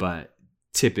 But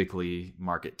typically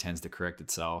market tends to correct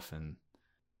itself. And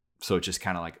so it's just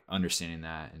kind of like understanding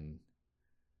that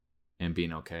and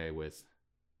being okay with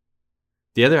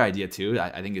the other idea too.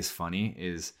 I think is funny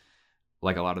is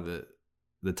like a lot of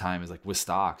the time is like with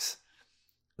stocks,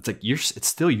 it's like it's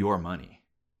still your money.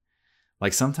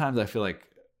 Like sometimes I feel like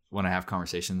when I have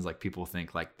conversations, like people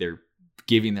think like they're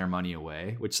giving their money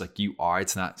away, which like you are,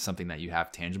 it's not something that you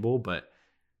have tangible, but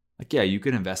like, yeah, you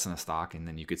could invest in a stock and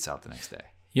then you could sell it the next day.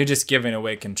 You're just giving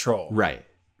away control. Right.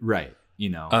 But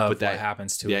that what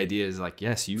happens to the it. idea is like,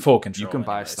 yes, full control. You can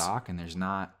buy a stock and there's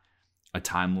not a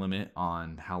time limit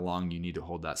on how long you need to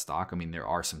hold that stock. I mean, there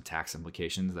are some tax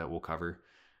implications that we'll cover,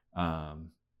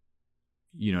 depending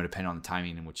on the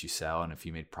timing in which you sell and if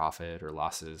you made profit or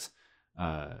losses.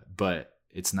 But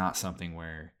it's not something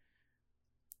where,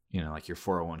 like your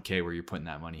 401k where you're putting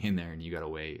that money in there and you got to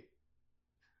wait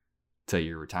till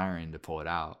you're retiring to pull it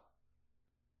out.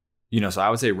 So I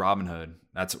would say Robinhood,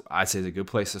 I'd say is a good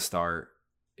place to start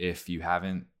if you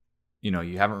haven't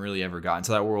really ever gotten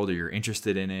to that world or you're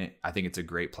interested in it. I think it's a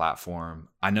great platform.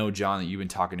 I know, John, that you've been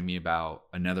talking to me about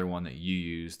another one that you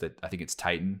use that I think it's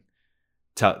Titan.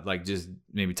 Just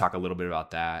maybe talk a little bit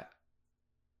about that.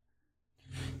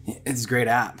 It's a great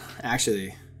app.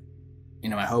 Actually,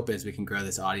 my hope is we can grow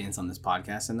this audience on this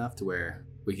podcast enough to where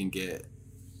we can get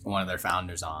one of their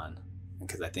founders on,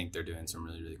 because I think they're doing some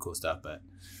really, really cool stuff. But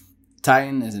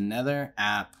Titan is another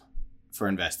app for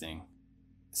investing,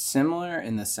 similar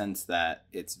in the sense that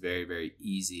it's very, very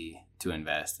easy to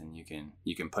invest, and you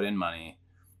can put in money,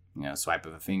 swipe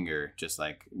of a finger, just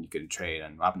like you could trade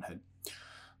on Robinhood.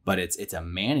 But it's a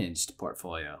managed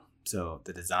portfolio. So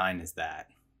the design is that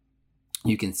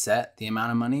you can set the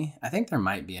amount of money. I think there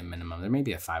might be a minimum. There may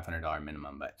be a $500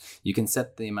 minimum, but you can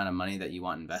set the amount of money that you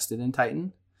want invested in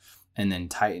Titan, and then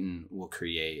Titan will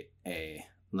create a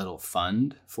little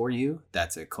fund for you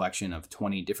that's a collection of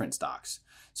 20 different stocks.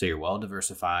 So you're well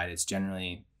diversified. It's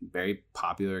generally very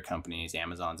popular companies.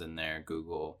 Amazon's in there,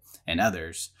 Google, and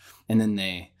others. And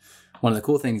then one of the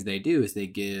cool things they do is they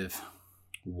give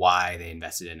why they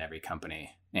invested in every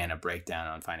company and a breakdown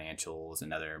on financials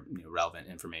and other relevant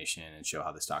information, and show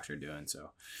how the stocks are doing.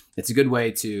 So it's a good way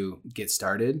to get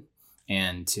started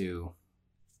and to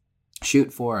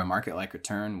shoot for a market-like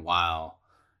return while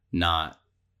not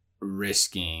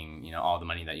risking, all the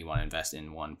money that you want to invest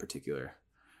in one particular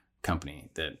company.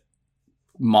 The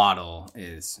model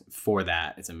is for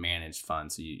that. It's a managed fund.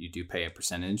 So you do pay a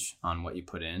percentage on what you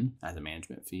put in as a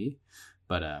management fee.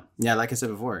 But yeah, like I said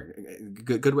before,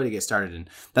 good way to get started. And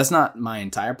that's not my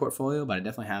entire portfolio, but I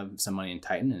definitely have some money in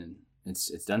Titan, and it's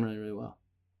done really, really well.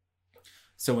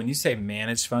 So when you say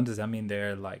managed fund, does that mean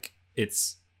the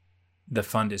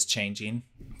fund is changing?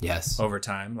 Yes. Over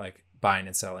time, like buying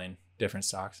and selling different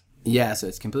stocks? Yeah, so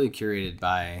it's completely curated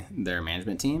by their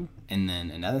management team. And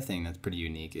then another thing that's pretty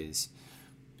unique is,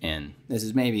 and this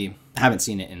is maybe, I haven't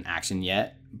seen it in action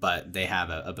yet, but they have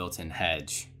a built-in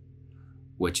hedge,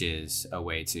 which is a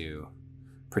way to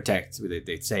protect,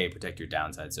 they say protect your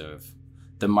downside. So if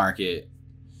the market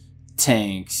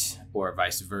tanks or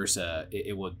vice versa,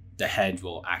 the hedge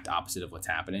will act opposite of what's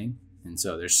happening. And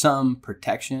so there's some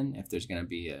protection if there's going to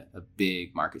be a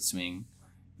big market swing,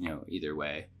 either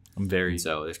way.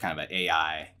 So there's kind of an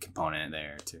AI component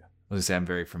there too. I was gonna say I'm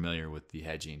very familiar with the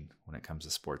hedging when it comes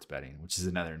to sports betting, which is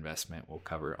another investment we'll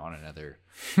cover on another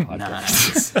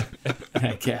podcast.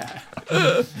 Nice. Yeah.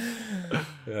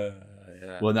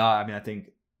 Well, no, I mean, I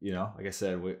think, like I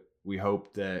said, we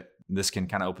hope that this can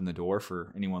kind of open the door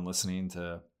for anyone listening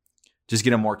to just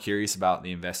get them more curious about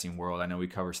the investing world. I know we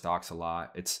cover stocks a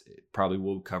lot. It probably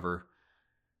will cover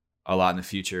a lot in the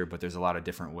future, but there's a lot of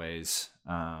different ways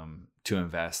to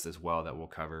invest as well that we'll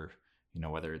cover,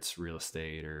 whether it's real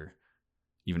estate or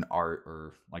even art,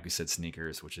 or like we said,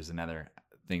 sneakers, which is another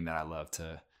thing that I love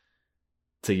to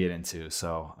get into.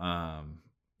 So,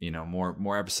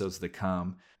 more episodes to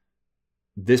come.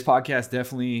 This podcast,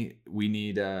 definitely, we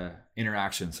need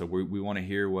interaction. So we want to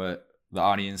hear what the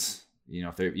audience,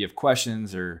 if you have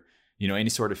questions or, any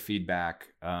sort of feedback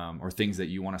or things that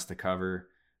you want us to cover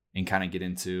and kind of get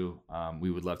into, we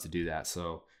would love to do that.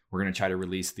 So we're going to try to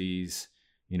release these,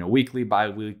 weekly,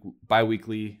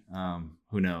 bi-weekly.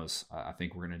 Who knows? I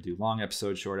think we're going to do long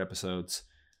episodes, short episodes.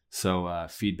 So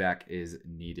feedback is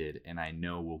needed, and I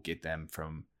know we'll get them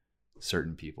from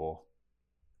certain people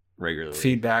regularly.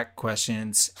 Feedback,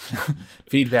 questions,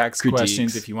 feedbacks,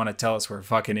 questions. If you want to tell us we're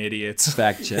fucking idiots,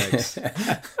 fact checks.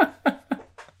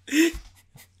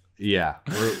 Yeah,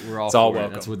 we're all. It's all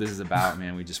welcome. That's what this is about,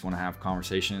 man. We just want to have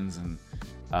conversations, and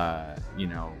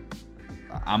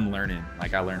I'm learning.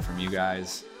 Like, I learned from you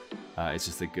guys. It's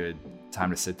just a good time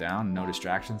to sit down, no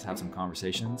distractions, have some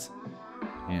conversations,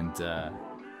 and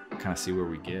kind of see where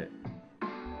we get.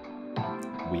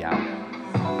 We out.